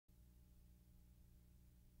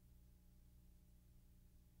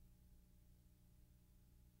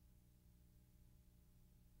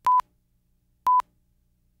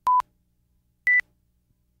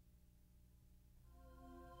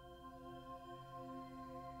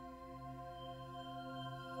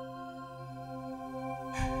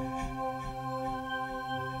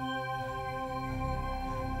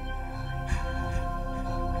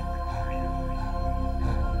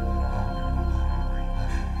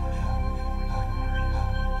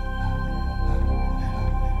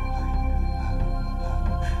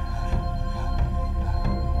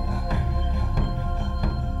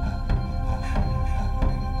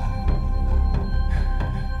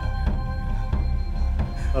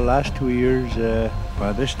The last 2 years,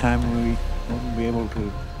 by this time we won't be able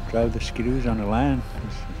to drive the skidoos on the land.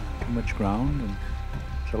 There's too much ground and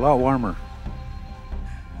it's a lot warmer.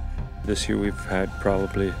 This year we've had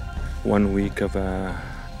probably 1 week of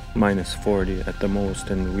minus 40 at the most,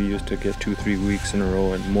 and we used to get 2-3 weeks in a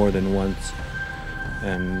row and more than once.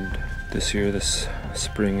 And this year, this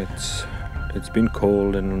spring, it's been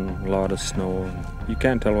cold and a lot of snow. You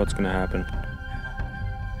can't tell what's going to happen.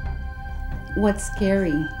 What's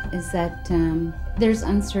scary is that there's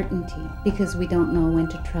uncertainty because we don't know when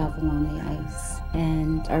to travel on the ice,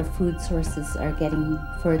 and our food sources are getting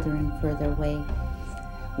further and further away.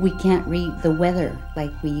 We can't read the weather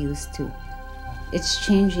like we used to. It's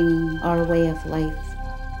changing our way of life.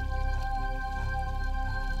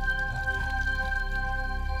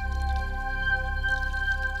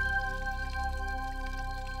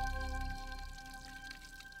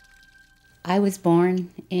 I was born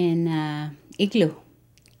in Igloo.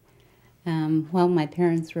 While my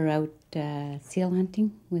parents were out seal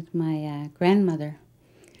hunting with my grandmother.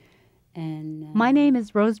 And my name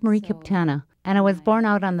is Rosemary Kiptana, and I was born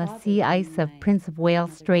out on the sea ice of Prince of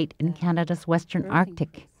Wales Strait in Canada's Western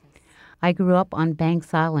Arctic. I grew up on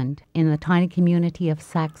Banks Island in the tiny community of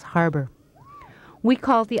Sachs Harbour. We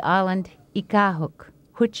call the island Ikahuk,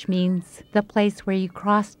 which means the place where you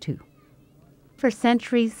cross to. For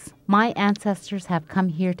centuries, my ancestors have come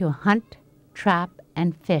here to hunt, trap,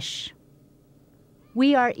 and fish.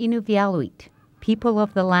 We are Inuvialuit, people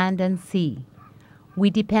of the land and sea. We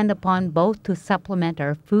depend upon both to supplement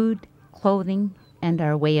our food, clothing, and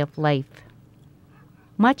our way of life.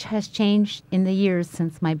 Much has changed in the years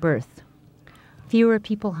since my birth. Fewer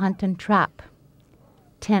people hunt and trap.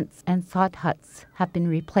 Tents and sod huts have been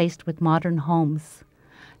replaced with modern homes,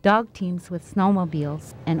 dog teams with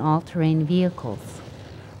snowmobiles and all-terrain vehicles.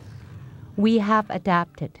 We have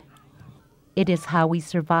adapted. It is how we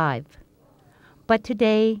survive. But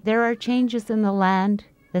today, there are changes in the land,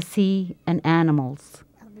 the sea, and animals.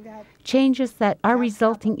 Changes that are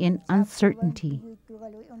resulting in uncertainty.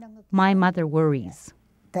 My mother worries.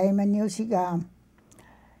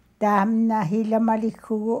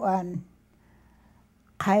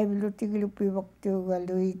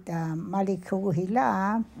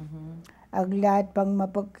 Aglaat pang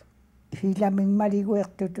mapaghilaming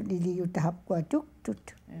maliguek tutun iliyut hapkwa tuk.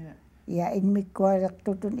 Ya inmikwak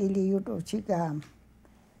tutun iliyut o siga.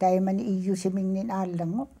 Tayo man iyo siming nin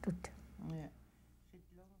alang tut.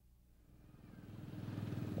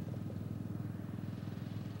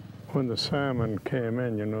 When the salmon came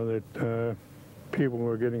in, you know, that people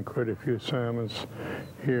were getting quite a few salmons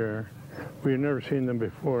here. We had never seen them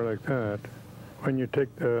before like that. When you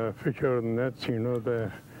take the fish out of the nets, you know,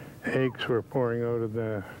 the eggs were pouring out of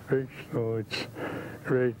the fish, so it's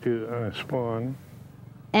ready to spawn.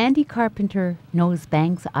 Andy Carpenter knows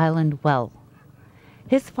Banks Island well.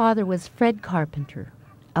 His father was Fred Carpenter,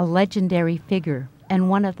 a legendary figure and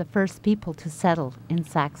one of the first people to settle in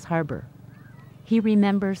Sachs Harbour. He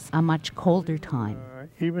remembers a much colder time.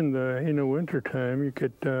 Even in the winter time, you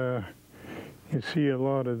could you see a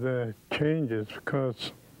lot of the changes,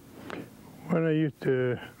 because when we used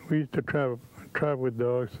to travel with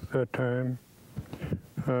dogs at that time,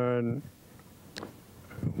 and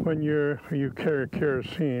when you carry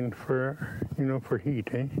kerosene for heat,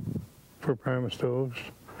 for primus stoves,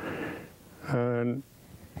 and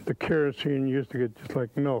the kerosene used to get just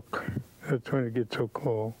like milk. That's when it gets so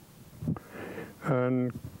cold.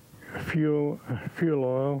 And fuel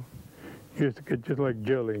oil used to get just like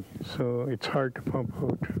jelly, so it's hard to pump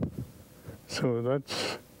out. So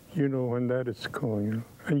that's, when that is cold,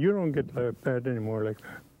 and you don't get that anymore like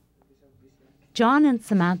that. John and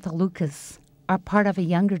Samantha Lucas are part of a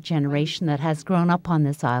younger generation that has grown up on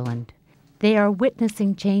this island. They are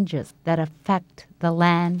witnessing changes that affect the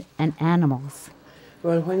land and animals.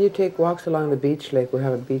 Well, when you take walks along the beach, like we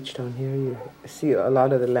have a beach down here, you see a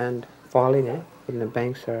lot of the land falling, and the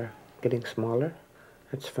banks are getting smaller.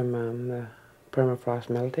 That's from the permafrost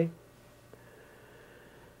melting.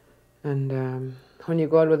 And when you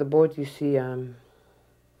go out with a boat, you see a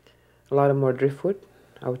lot of more driftwood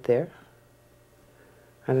out there.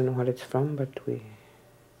 I don't know what it's from, but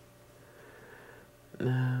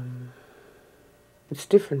it's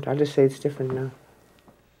different. I'll just say it's different now.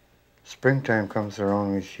 Springtime comes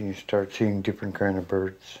around, you start seeing different kind of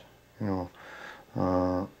birds,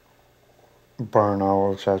 barn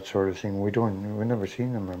owls, that sort of thing. We've never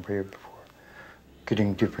seen them up here before.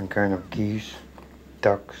 Getting different kind of geese,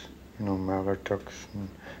 ducks, mallard ducks and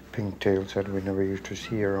pink-tails that we never used to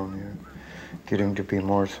see around here. Getting to be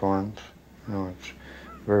more swans, it's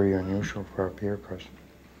very unusual for up here, cause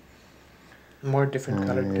more different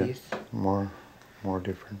colored geese. More. more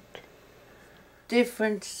different?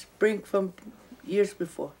 Different spring from years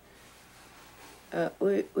before.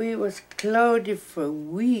 We was cloudy for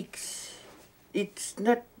weeks. It's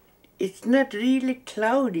not really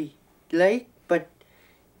cloudy, but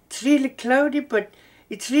it's really cloudy, but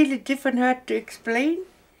it's really different, hard to explain.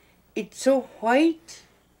 It's so white.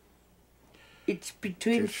 It's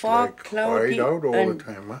between Just fog, like cloudy, white out all and the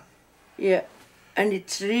time, huh? yeah, and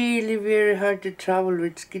it's really very hard to travel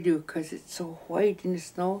with Skidoo because it's so white in the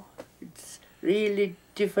snow. It's really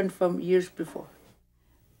different from years before.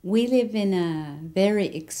 We live in a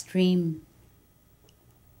very extreme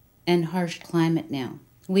and harsh climate now.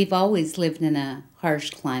 We've always lived in a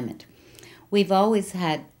harsh climate. We've always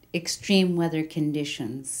had extreme weather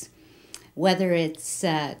conditions, whether it's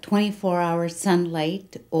 24-hour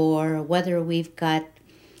sunlight or whether we've got,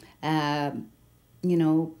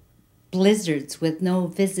 blizzards with no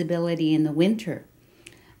visibility in the winter.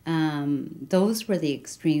 Those were the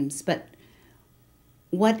extremes. But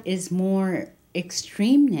what is more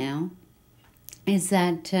extreme now is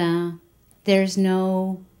that there's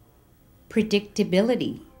no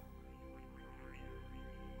predictability.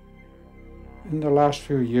 In the last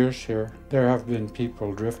few years here, there have been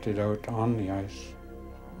people drifted out on the ice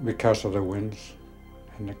because of the winds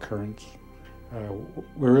and the currents.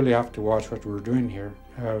 We really have to watch what we're doing here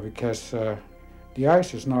because the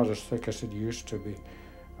ice is not as thick as it used to be.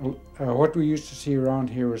 What we used to see around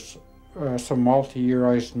here was some multi-year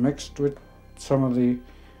ice mixed with some of the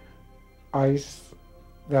ice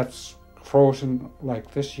that's frozen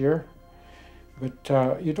like this year.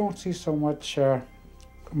 But you don't see so much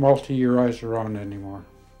multi-year ice around anymore.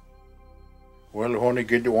 Well, when it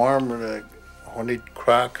get warmer, when it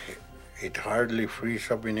crack, it hardly freeze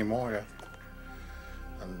up anymore, yeah?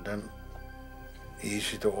 And then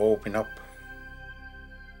easy to open up.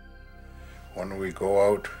 When we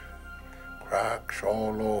go out, cracks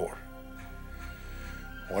all over.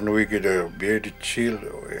 When we get a bearded chill,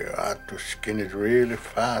 we have to skin it really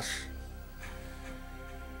fast.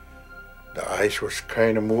 The ice was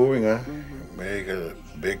kind of moving, huh? Make a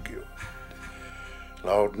big,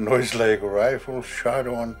 loud noise like a rifle shot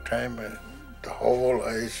one time, and the whole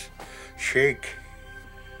ice shake.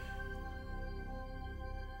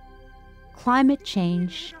 Climate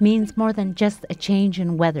change means more than just a change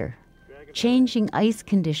in weather. Changing ice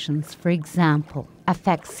conditions, for example,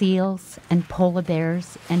 affect seals and polar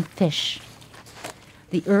bears and fish.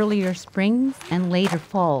 The earlier springs and later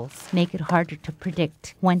falls make it harder to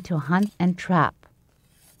predict when to hunt and trap.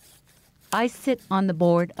 I sit on the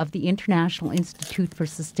board of the International Institute for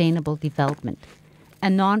Sustainable Development, a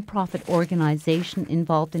nonprofit organization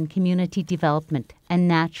involved in community development and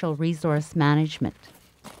natural resource management.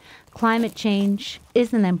 Climate change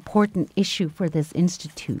is an important issue for this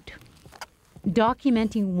institute.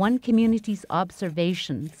 Documenting one community's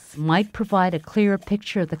observations might provide a clearer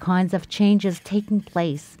picture of the kinds of changes taking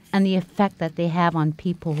place and the effect that they have on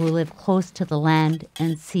people who live close to the land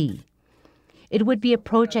and sea. It would be a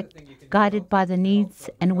project guided by the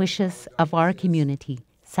needs and wishes of our community,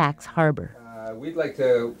 Sachs Harbour. We'd like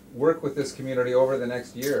to work with this community over the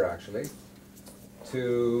next year, actually,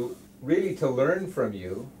 to learn from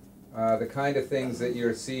you the kind of things that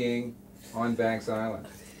you're seeing on Banks Island.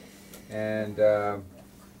 And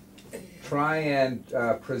try and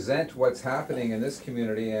present what's happening in this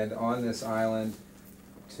community and on this island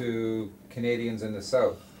to Canadians in the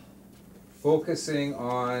South, focusing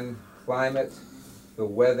on climate, the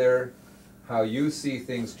weather, how you see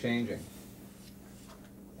things changing.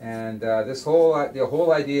 And the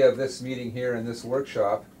whole idea of this meeting here and this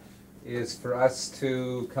workshop is for us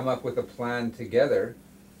to come up with a plan together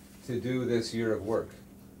to do this year of work.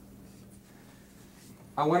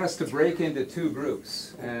 I want us to break into two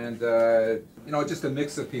groups, and just a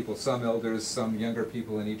mix of people, some elders, some younger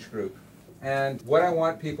people in each group. And what I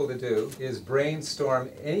want people to do is brainstorm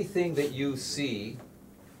anything that you see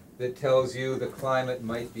that tells you the climate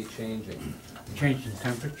might be changing. Change in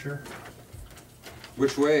temperature.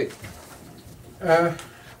 Which way?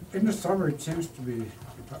 In the summer it seems to be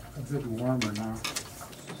a bit warmer now.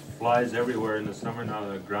 Flies everywhere in the summer now.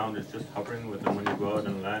 The ground is just hovering with them when you go out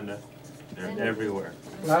and land. They're everywhere.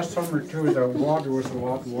 Last summer too, the water was a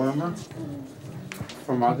lot warmer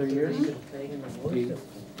from other years.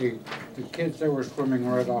 The kids, they were swimming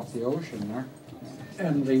right off the ocean there.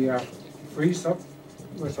 And the freeze up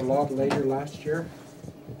was a lot later last year.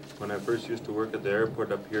 When I first used to work at the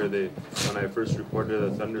airport up here, when I first reported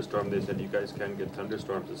a thunderstorm, they said, "You guys can't get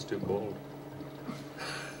thunderstorms, it's too cold."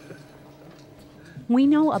 We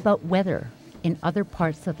know about weather in other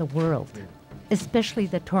parts of the world, especially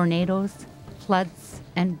the tornadoes, floods,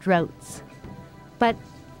 and droughts. But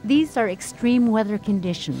These are extreme weather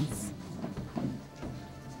conditions.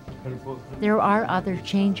 There are other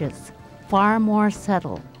changes, far more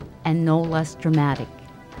subtle and no less dramatic.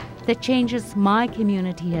 The changes my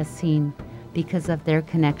community has seen because of their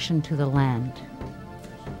connection to the land.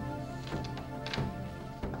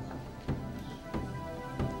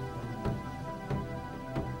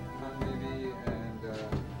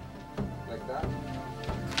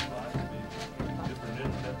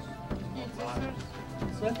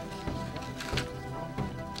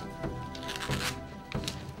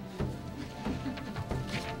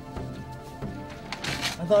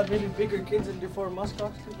 I thought maybe bigger kids and deformed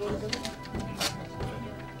muskox could go together.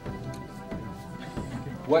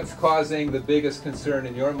 What's causing the biggest concern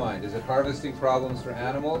in your mind? Is it harvesting problems for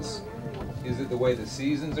animals? Is it the way the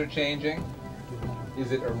seasons are changing?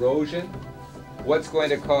 Is it erosion? What's going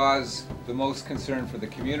to cause the most concern for the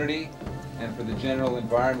community and for the general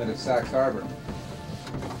environment of Sachs Harbour?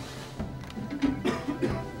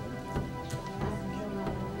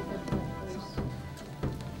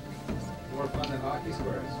 More fun than hockey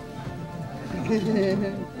squares.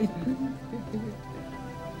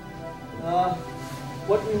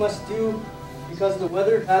 What we must do, because the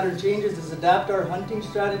weather pattern changes, is adapt our hunting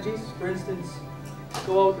strategies. For instance,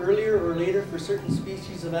 go out earlier or later for certain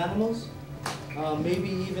species of animals. Maybe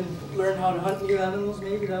even learn how to hunt new animals,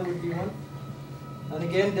 maybe that would be one. And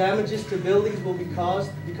again, damages to buildings will be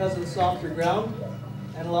caused because of the softer ground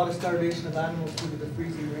and a lot of starvation of animals due to the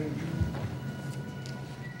freezing rain.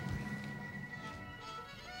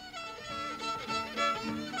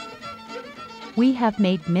 We have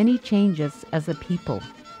made many changes as a people.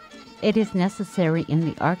 It is necessary in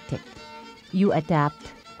the Arctic. You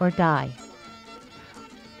adapt or die.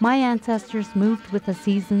 My ancestors moved with the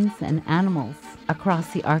seasons and animals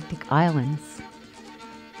across the Arctic islands.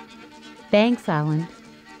 Banks Island,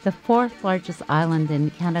 the fourth largest island in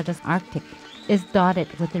Canada's Arctic, is dotted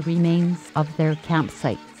with the remains of their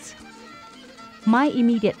campsites. My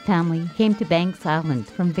immediate family came to Banks Island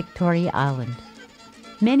from Victoria Island.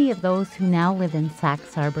 Many of those who now live in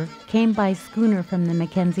Sachs Harbour came by schooner from the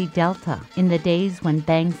Mackenzie Delta in the days when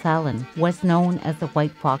Banks Island was known as the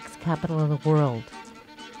white fox capital of the world.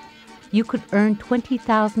 You could earn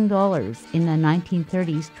 $20,000 in the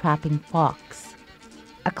 1930s trapping fox.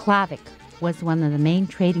 Aklavik was one of the main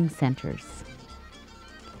trading centres.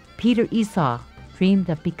 Peter Esau dreamed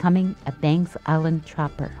of becoming a Banks Island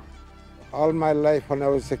trapper. All my life when I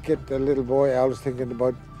was a kid, a little boy, I was thinking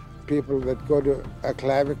about people that go to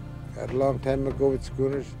Aklavik a long time ago with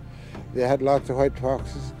schooners. They had lots of white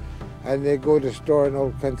foxes, and they go to the store and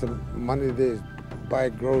all kinds of money. They buy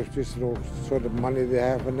groceries and all sort of money they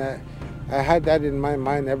have. And I had that in my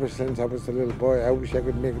mind ever since I was a little boy. I wish I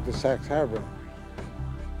could make it to Sachs Harbour.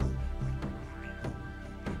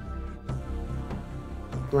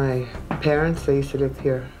 My parents, they used to live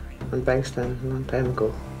here on Bankstown a long time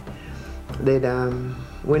ago. They'd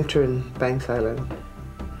winter in Banks Island.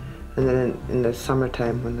 And then in the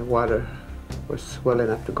summertime, when the water was swell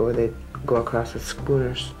enough to go, they'd go across with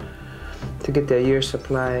schooners to get their year's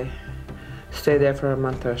supply, stay there for a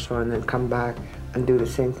month or so, and then come back and do the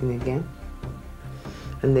same thing again.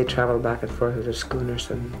 And they travel back and forth with their schooners,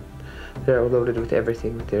 and they're loaded with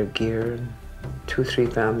everything, with their gear, and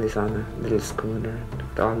 2-3 families on a little schooner,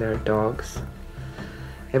 and all their dogs,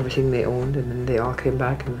 everything they owned, and then they all came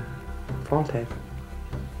back in the fall time.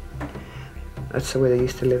 That's the way they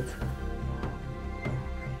used to live.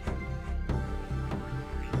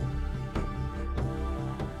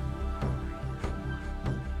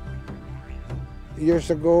 Years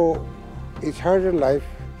ago, it's harder life,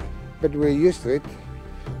 but we're used to it.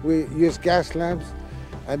 We use gas lamps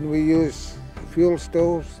and we use fuel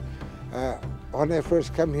stoves. When I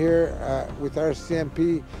first come here with our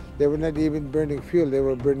CMP, they were not even burning fuel, they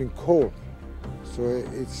were burning coal. So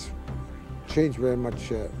it's changed very much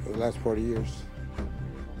the last 40 years.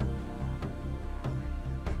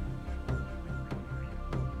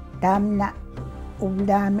 Damna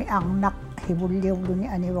ulami ang nak hibulyaw ni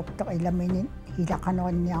aniwak to ilaminin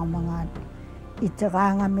hilakanon niya mga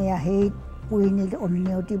itiranga miya hate winil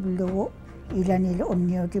onniyo tibluwo ilanil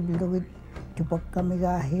onniyo tibluwit tupag kami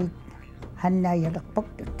ga hate hanna yalakpag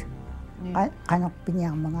tut kanak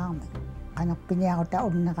pinyang mga kanak pinyang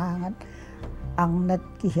taon nakangat ang nat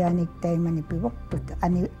kihanik tayo manipiwak tut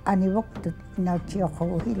aniwak tut na chiyo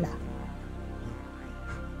ko hila.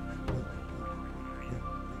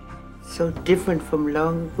 So different from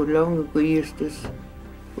long ago. We used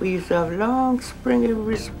to have long spring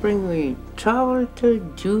every spring. We travel till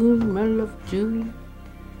June, middle of June,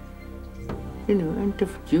 end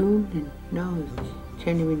of June, and now we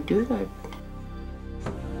can't even do that.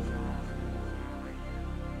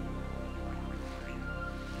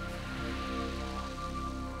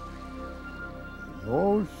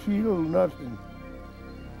 No seal, nothing.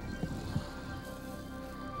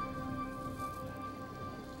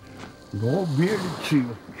 No bearded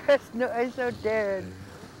seal. There's no ice out there.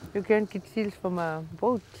 You can't get seals from a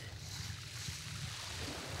boat.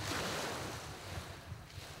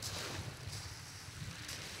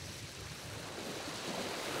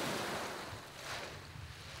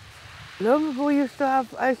 Long ago we used to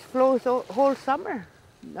have ice floes whole summer.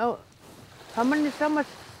 Now, how many summers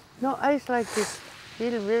no ice like this?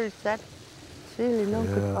 Really very sad. It's really no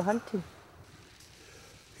good for hunting.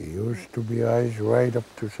 It used to be ice right up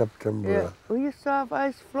to September. Yeah, we used to have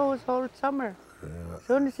ice floes whole summer. As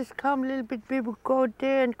soon as it's calm a little bit, people go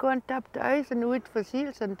there and go on top the ice and wait for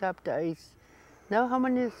seals on top the ice. Now how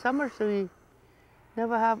many summers we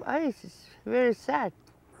never have ice? It's very sad.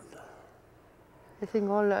 I think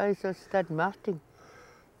all the ice will start melting.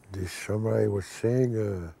 This summer I was saying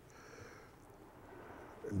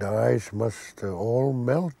the ice must all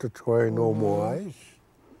melt, that's why no more ice.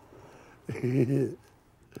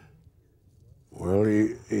 Well,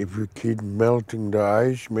 if you keep melting the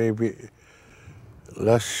ice, maybe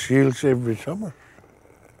less seals every summer.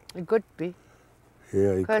 It could be.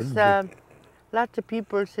 Yeah, it could Because lots of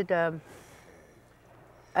people said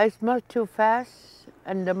ice melt too fast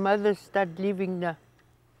and the mothers start leaving the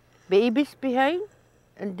babies behind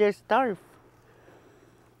and they starve.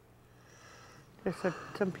 That's what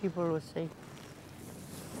some people will say.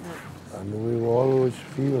 And we always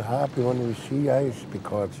feel happy when we see ice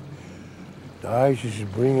because the ice is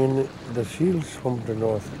bringing the seals from the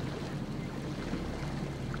north.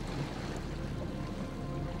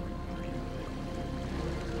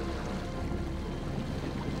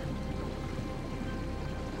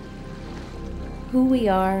 Who we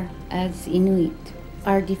are as Inuit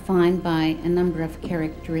are defined by a number of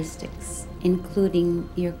characteristics, including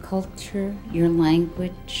your culture, your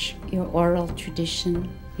language, your oral tradition,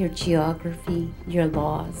 your geography, your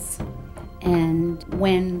laws. And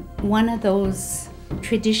when one of those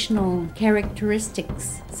traditional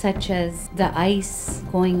characteristics, such as the ice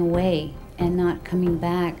going away and not coming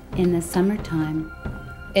back in the summertime,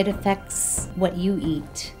 it affects what you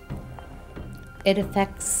eat. It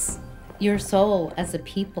affects your soul as a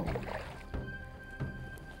people.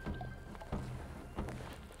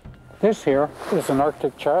 This here is an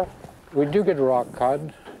Arctic char. We do get rock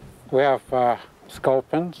cod. We have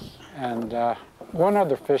sculpins, and one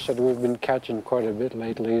other fish that we've been catching quite a bit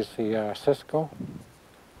lately is the cisco,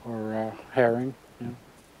 or herring. Yeah.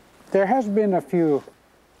 There has been a few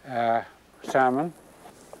salmon.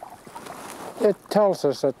 It tells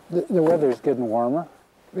us that the weather is getting warmer.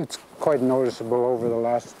 It's quite noticeable over the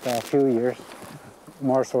last few years,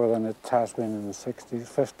 more so than it has been in the 60s,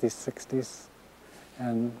 50s, 60s.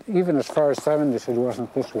 And even as far as 70s, it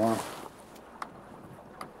wasn't this warm.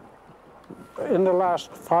 In the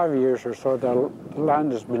last 5 years or so, the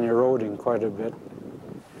land has been eroding quite a bit.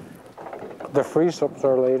 The freeze-ups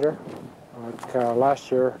are later. Last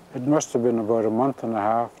year, it must have been about a month and a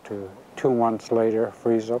half to 2 months later,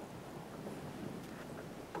 freeze-up.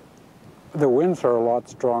 The winds are a lot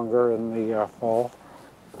stronger in the fall,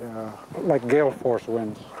 like gale force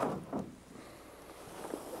winds.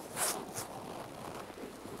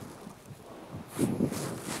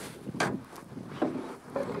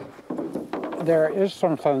 There is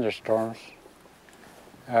some thunderstorms,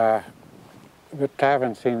 but I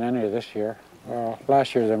haven't seen any this year.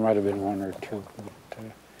 Last year there might have been one or two,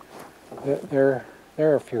 but there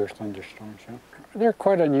are a few thunderstorms. Yeah. They're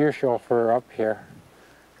quite unusual for up here.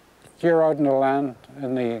 If you're out in the land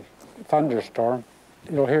in the thunderstorm,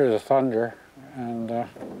 you'll hear the thunder, and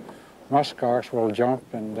muskox will jump,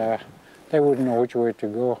 and they wouldn't know which way to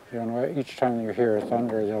go. You know, each time you hear a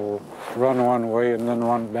thunder, they'll run one way and then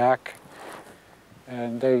run back.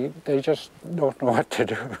 And they just don't know what to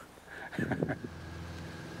do.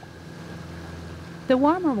 The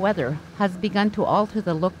warmer weather has begun to alter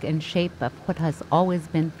the look and shape of what has always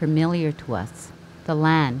been familiar to us, the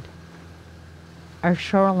land. Our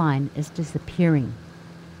shoreline is disappearing.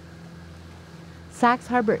 Sachs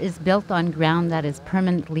Harbour is built on ground that is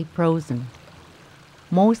permanently frozen.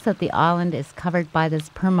 Most of the island is covered by this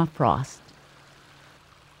permafrost.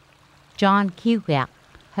 John Kiwiak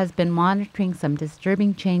has been monitoring some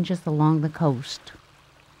disturbing changes along the coast.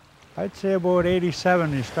 I'd say about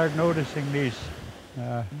 87 you start noticing these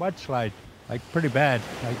mudslides, like pretty bad.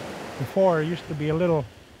 Like before, it used to be a little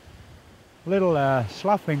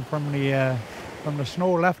sloughing from the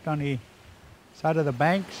snow left on the side of the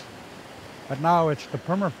banks, but now it's the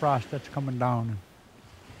permafrost that's coming down,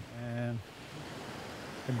 and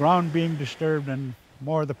the ground being disturbed and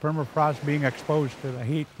more of the permafrost being exposed to the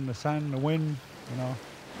heat and the sun, the wind, you know.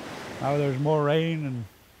 Now there's more rain and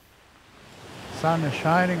sun is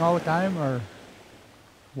shining all the time, or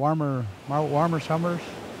warmer summers,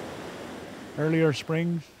 earlier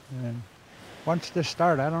springs. And once this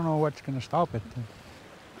starts, I don't know what's going to stop it.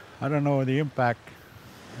 I don't know the impact.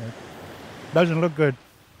 It doesn't look good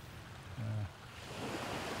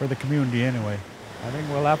for the community anyway. I think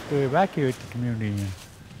we'll have to evacuate the community and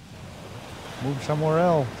move somewhere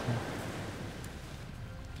else.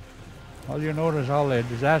 All you notice, all the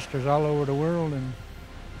disasters all over the world, and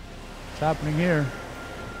it's happening here.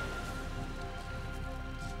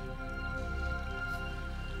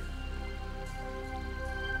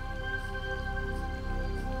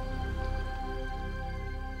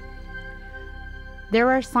 There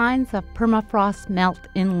are signs of permafrost melt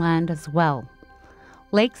inland as well.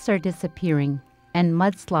 Lakes are disappearing, and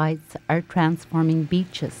mudslides are transforming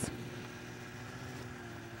beaches.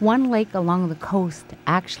 One lake along the coast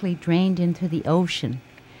actually drained into the ocean,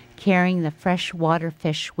 carrying the freshwater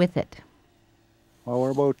fish with it. Well, we're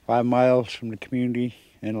about 5 miles from the community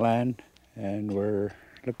inland, and we're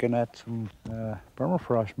looking at some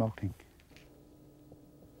permafrost melting.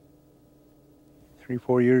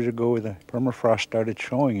 3-4 years ago, the permafrost started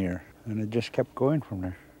showing here, and it just kept going from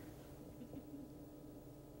there.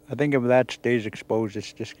 I think if that stays exposed,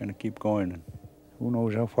 it's just going to keep going, and who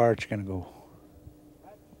knows how far it's going to go.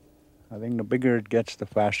 I think the bigger it gets, the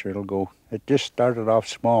faster it'll go. It just started off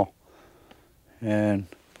small, and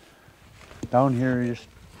down here you just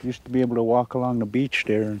used to be able to walk along the beach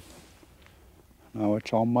there, and now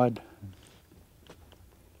it's all mud.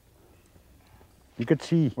 You could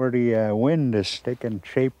see where the wind is taking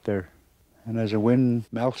shape there, and as the wind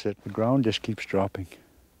melts it, the ground just keeps dropping.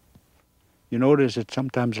 You notice it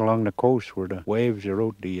sometimes along the coast where the waves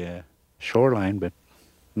erode the shoreline, but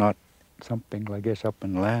not something like this up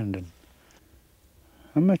in land. And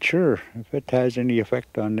I'm not sure if it has any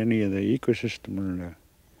effect on any of the ecosystem or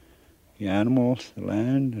the animals, the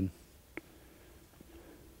land. And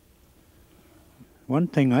one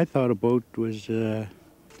thing I thought about was the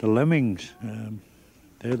lemmings.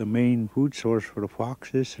 They're the main food source for the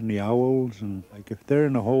foxes and the owls, and like if they're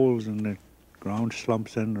in the holes and the ground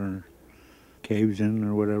slumps in or caves in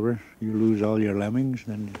or whatever, you lose all your lemmings,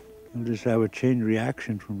 then you'll just have a chain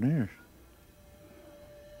reaction from there.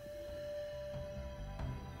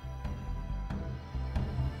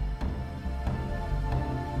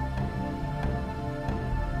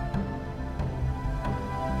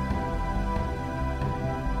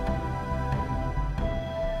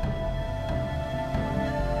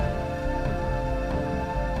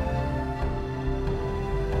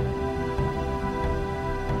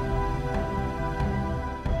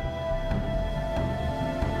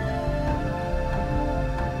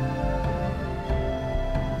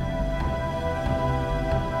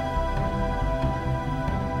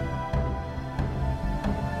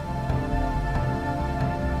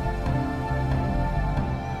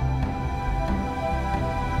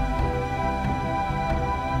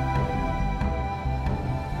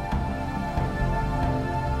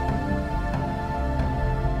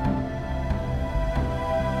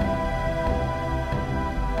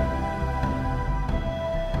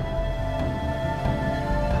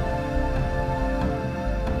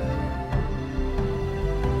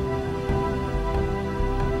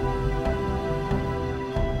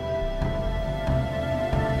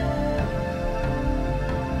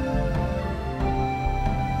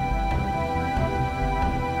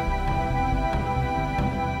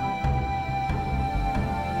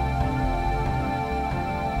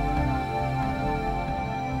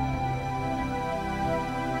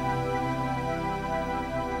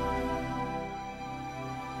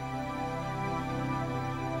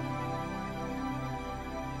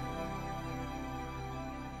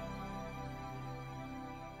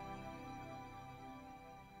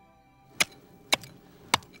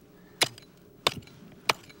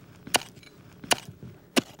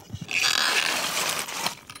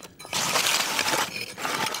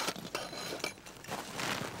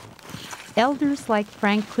 Elders like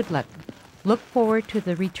Frank Kudluk look forward to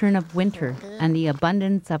the return of winter and the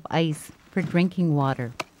abundance of ice for drinking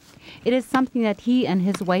water. It is something that he and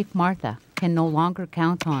his wife Martha can no longer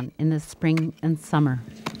count on in the spring and summer.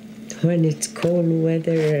 When it's cold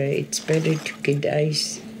weather, it's better to get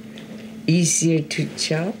ice, easier to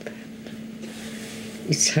chop.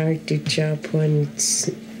 It's hard to chop when it's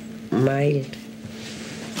mild.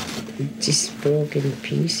 It just broke in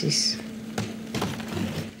pieces.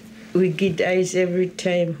 We get ice every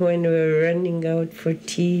time when we're running out for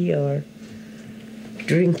tea or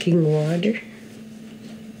drinking water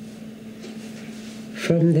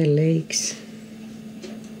from the lakes.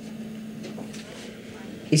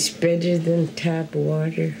 It's better than tap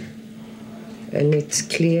water, and it's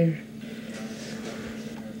clear.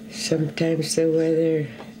 Sometimes the weather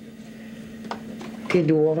get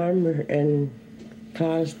warmer, and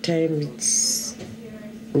fall time it's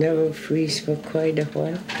never freeze for quite a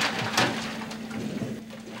while.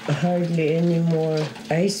 Hardly any more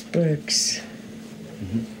icebergs.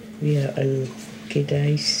 Yeah, and get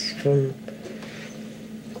ice from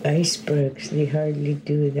icebergs. They hardly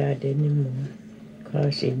do that anymore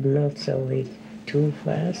because it melts away too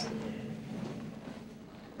fast.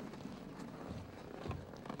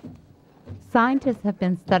 Scientists have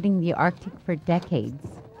been studying the Arctic for decades,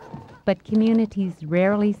 but communities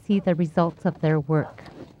rarely see the results of their work.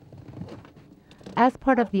 As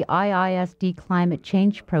part of the IISD Climate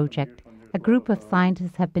Change Project, a group of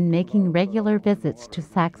scientists have been making regular visits to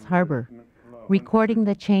Sachs Harbour, recording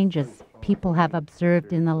the changes people have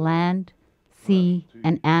observed in the land, sea,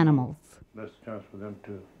 and animals. Less chance for them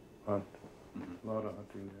to hunt. A lot of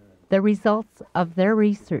hunting there. The results of their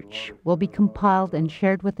research will be compiled and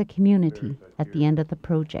shared with the community at the end of the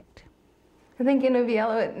project. I think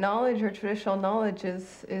Inuvialuit knowledge, or traditional knowledge,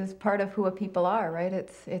 is part of who a people are, right?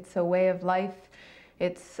 It's a way of life.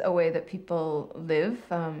 It's a way that people live.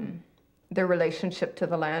 Their relationship to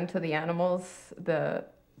the land, to the animals,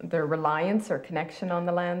 their reliance or connection on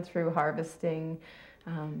the land through harvesting.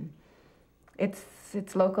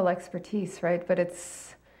 It's local expertise, right? But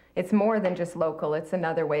it's more than just local. It's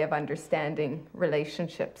another way of understanding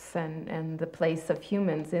relationships and the place of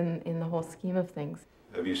humans in the whole scheme of things.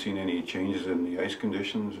 Have you seen any changes in the ice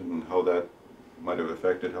conditions and how that might have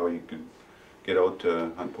affected how you could get out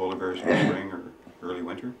to hunt polar bears in the spring or early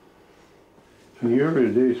winter? In the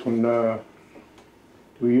early days when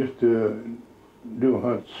we used to do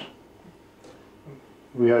hunts,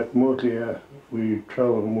 we had mostly, we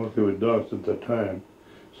traveled mostly with dogs at the time,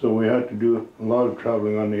 so we had to do a lot of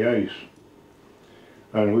traveling on the ice.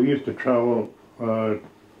 And we used to travel to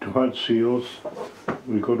hunt seals.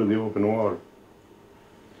 We go to the open water.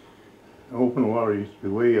 Open water used to be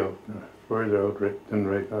way out, further out than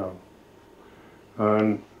right now.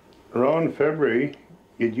 And around February,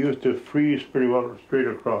 it used to freeze pretty well straight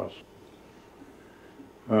across.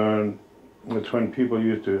 And that's when people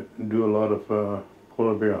used to do a lot of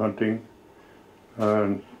polar bear hunting.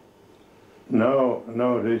 And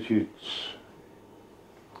nowadays it's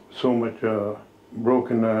so much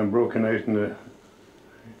broken ice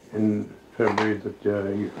in February that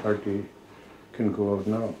you hardly can go out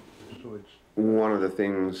now. So it's one of the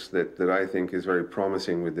things that I think is very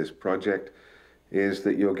promising with this project is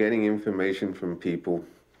that you're getting information from people,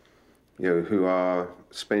 who are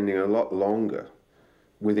spending a lot longer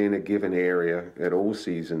within a given area at all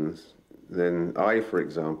seasons than I, for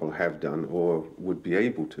example, have done or would be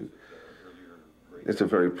able to. It's a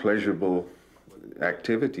very pleasurable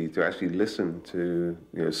activity to actually listen to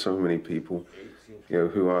so many people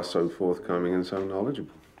who are so forthcoming and so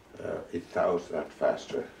knowledgeable. It thaws that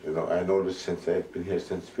faster. I noticed since I've been here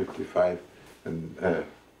since 55 and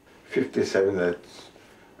 57 that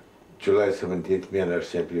July 17th, me and our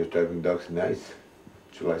champion was driving dogs in the ice,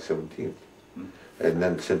 July 17th. And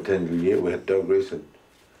then Centennial year, we had dog racing,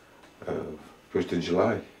 1st of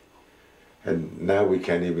July. And now we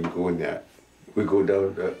can't even go in there. We go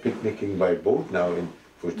down picnicking by boat now in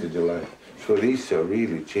 1st of July. So these are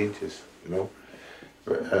really changes,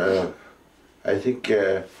 But, I think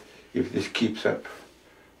if this keeps up,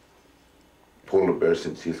 polar bears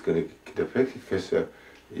and seals going to get affected because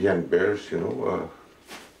young bears, how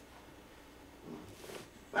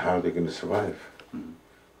are they going to survive?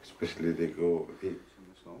 Especially they go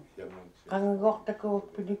young ones.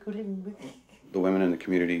 The women in the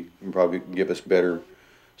community can probably give us better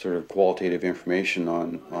sort of qualitative information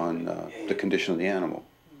on the condition of the animal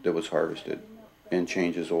that was harvested and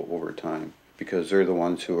changes over time, because they're the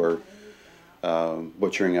ones who are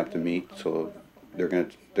butchering up the meat, so they're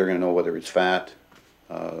gonna know whether it's fat,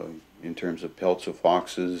 in terms of pelts of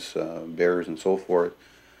foxes, bears, and so forth.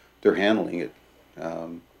 They're handling it,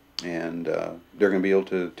 and they're gonna be able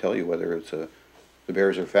to tell you whether it's the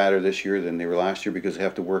bears are fatter this year than they were last year because they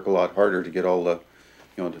have to work a lot harder to get all the,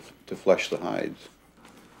 to flesh the hides.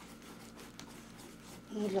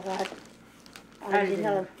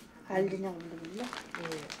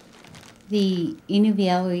 The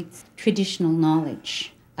Inuvialuit's traditional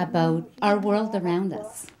knowledge about our world around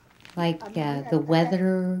us, like the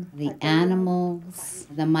weather, the animals,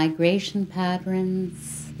 the migration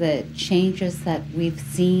patterns, the changes that we've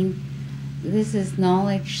seen. This is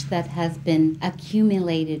knowledge that has been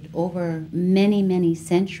accumulated over many, many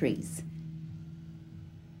centuries.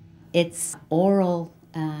 It's oral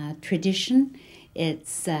tradition.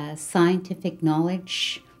 It's scientific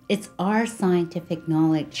knowledge. It's our scientific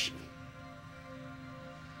knowledge.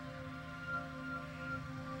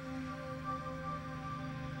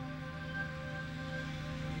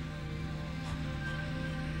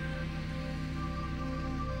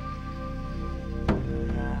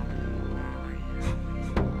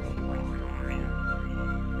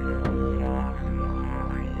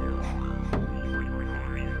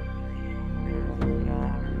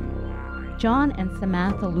 John and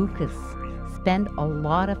Samantha Lucas spend a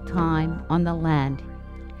lot of time on the land.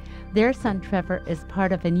 Their son Trevor is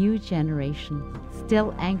part of a new generation,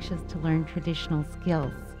 still anxious to learn traditional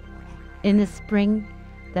skills. In the spring,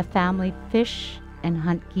 the family fish and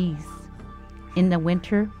hunt geese. In the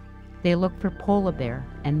winter, they look for polar bear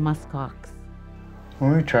and muskox.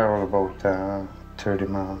 We travel about 30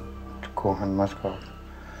 miles to go hunt muskox.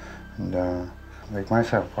 And like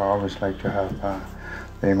myself, I always like to have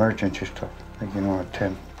the emergency stuff, like, you know, a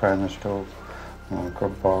tent, primer stove, a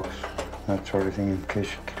grub box, that sort of thing in case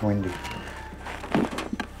it gets windy.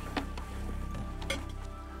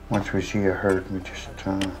 Once we see a herd, we just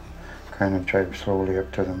kind of drive slowly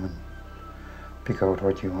up to them and pick out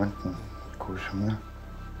what you want and go from there.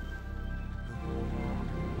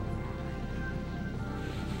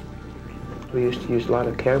 We used to use a lot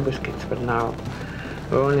of caribou skits, but now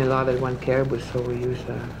we're only allotted one caribou, so we use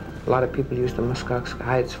a lot of people use the muskox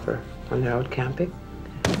hides for when they're out camping.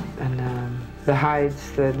 And the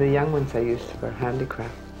hides, the young ones I use for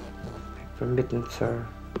handicraft, like for mittens or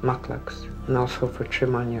mucklucks, and also for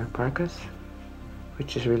trim on your parkas,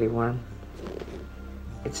 which is really warm.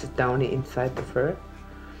 It's downy inside the fur.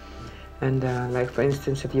 And like for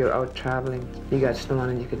instance, if you're out traveling, you got snow on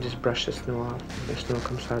and you can just brush the snow off. The snow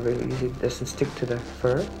comes out really easy. It doesn't stick to the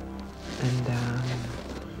fur.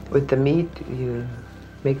 And with the meat, you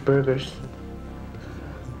make burgers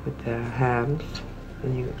with the hams,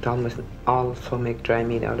 and you could almost also make dry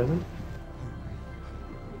meat out of them.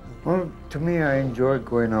 Well, to me, I enjoy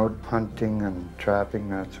going out hunting and trapping,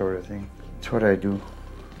 that sort of thing. It's what I do.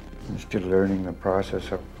 I'm still learning the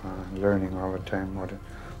process of learning all the time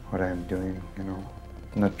what I'm doing, you know.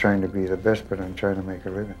 I'm not trying to be the best, but I'm trying to make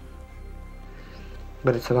a living.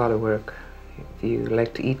 But it's a lot of work. If you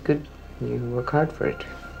like to eat good, you work hard for it.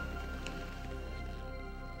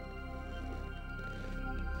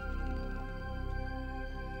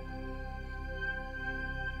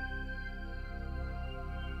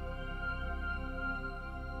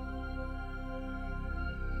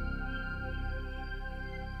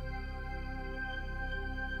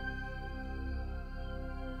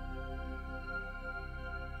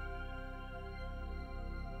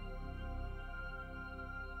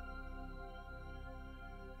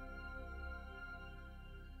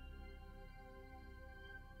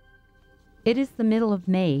 It is the middle of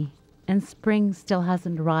May, and spring still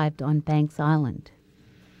hasn't arrived on Banks Island.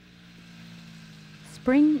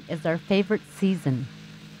 Spring is our favorite season,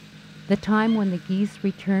 the time when the geese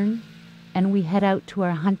return and we head out to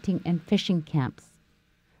our hunting and fishing camps.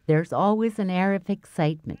 There's always an air of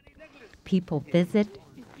excitement. People visit,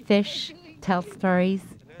 fish, tell stories,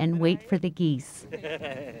 and wait for the geese.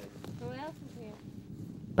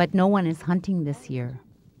 But no one is hunting this year.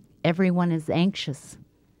 Everyone is anxious.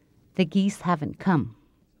 The geese haven't come.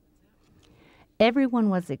 Everyone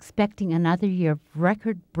was expecting another year of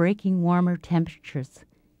record-breaking warmer temperatures.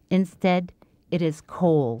 Instead, it is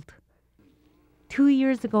cold. 2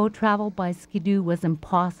 years ago, travel by skidoo was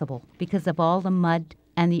impossible because of all the mud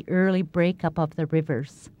and the early breakup of the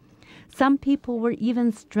rivers. Some people were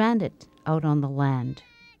even stranded out on the land.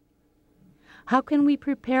 How can we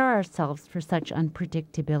prepare ourselves for such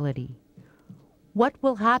unpredictability? What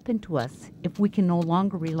will happen to us if we can no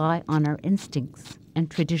longer rely on our instincts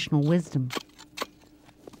and traditional wisdom?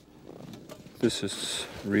 This is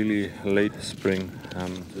really late spring.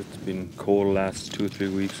 It's been cold last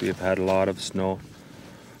 2-3 weeks. We've had a lot of snow.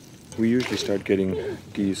 We usually start getting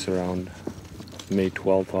geese around May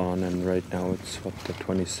 12th on, and right now it's up to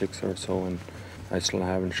 26 or so, and I still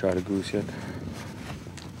haven't shot a goose yet.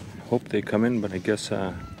 Hope they come in, but I guess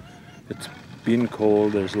it's been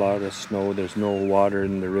cold, there's a lot of snow, there's no water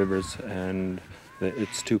in the rivers, and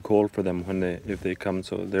it's too cold for them if they come.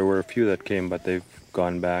 So there were a few that came, but they've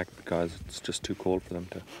gone back because it's just too cold for them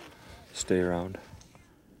to stay around.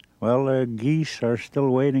 Well, geese are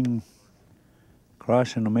still waiting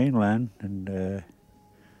crossing the mainland, and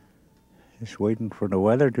just waiting for the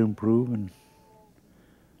weather to improve, and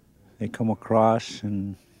they come across,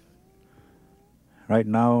 and right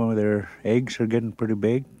now their eggs are getting pretty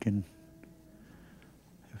big, and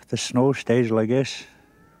if the snow stays like this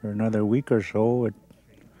for another week or so,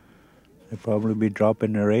 they'll probably be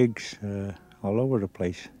dropping their eggs all over the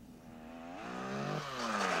place.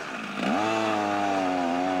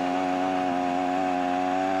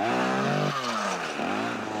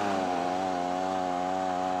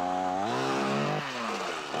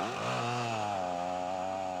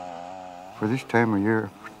 For this time of year,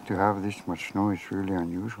 to have this much snow is really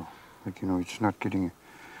unusual. Like, you know, it's not getting,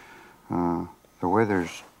 the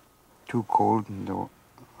weather's too cold and the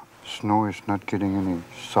snow is not getting any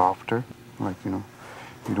softer. Like, you know,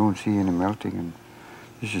 you don't see any melting, and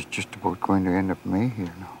this is just about going to end up May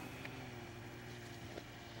here now.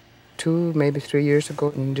 2, maybe 3 years ago,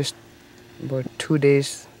 in just about 2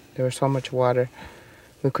 days, there was so much water,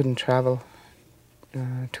 we couldn't travel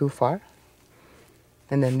too far.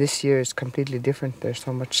 And then this year is completely different. There's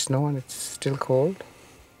so much snow and it's still cold.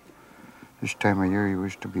 This time of year you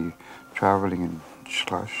used to be traveling in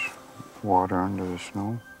slush, water under the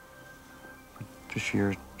snow. But this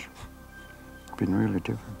year it's been really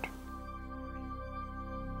different.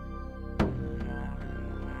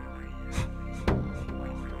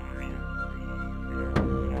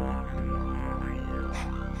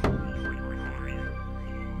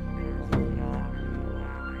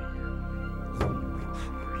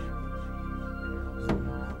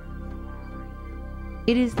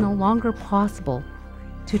 It is no longer possible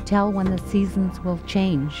to tell when the seasons will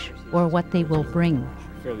change or what they will bring.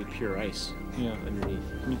 Fairly pure ice, yeah, underneath.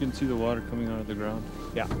 You can see the water coming out of the ground.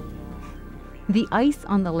 Yeah. The ice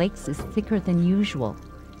on the lakes is thicker than usual,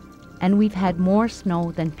 and we've had more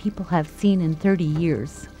snow than people have seen in 30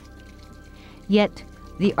 years. Yet,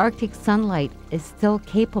 the Arctic sunlight is still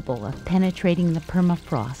capable of penetrating the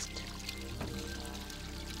permafrost.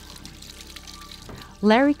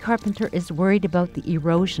 Larry Carpenter is worried about the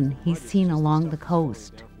erosion he's seen along the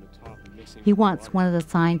coast. He wants one of the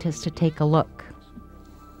scientists to take a look.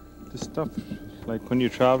 The stuff, like when you're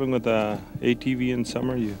traveling with a ATV in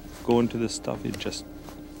summer, you go into this stuff, you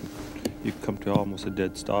come to almost a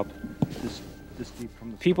dead stop. This deep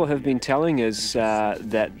from the People have been telling us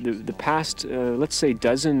that the past, let's say,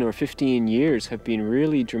 dozen or 15 years have been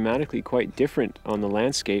really dramatically quite different on the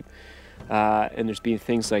landscape. And there's been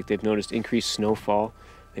things like they've noticed increased snowfall.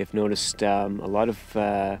 They've noticed a lot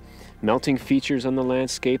of melting features on the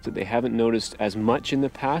landscape that they haven't noticed as much in the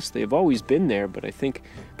past. They've always been there, but I think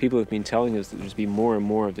people have been telling us that there's been more and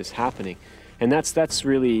more of this happening. And that's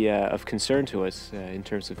really of concern to us in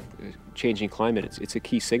terms of changing climate. It's a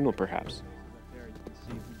key signal, perhaps.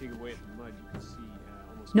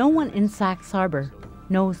 No one in Sachs Harbour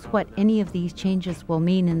knows what any of these changes will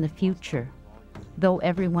mean in the future, though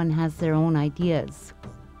everyone has their own ideas.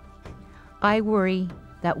 I worry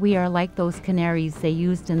that we are like those canaries they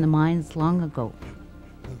used in the mines long ago,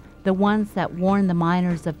 the ones that warn the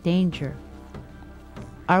miners of danger.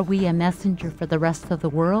 Are we a messenger for the rest of the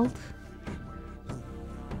world?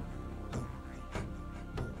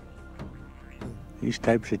 These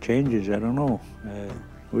types of changes, I don't know.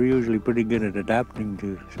 We're usually pretty good at adapting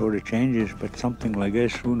to sort of changes, but something like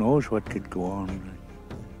this, who knows what could go on.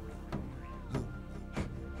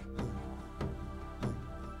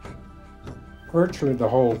 Virtually the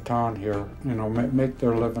whole town here, you know, make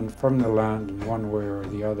their living from the land in one way or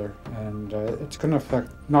the other. And it's going to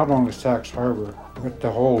affect not only Sachs Harbour, but the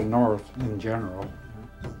whole north in general.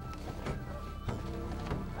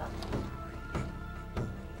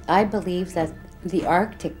 I believe that the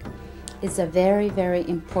Arctic is a very, very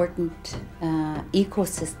important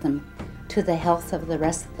ecosystem to the health of the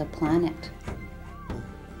rest of the planet.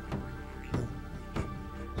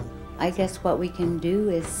 I guess what we can do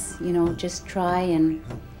is, you know, just try and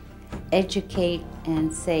educate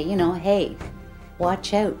and say, you know, hey,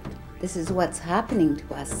 watch out. This is what's happening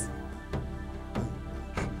to us.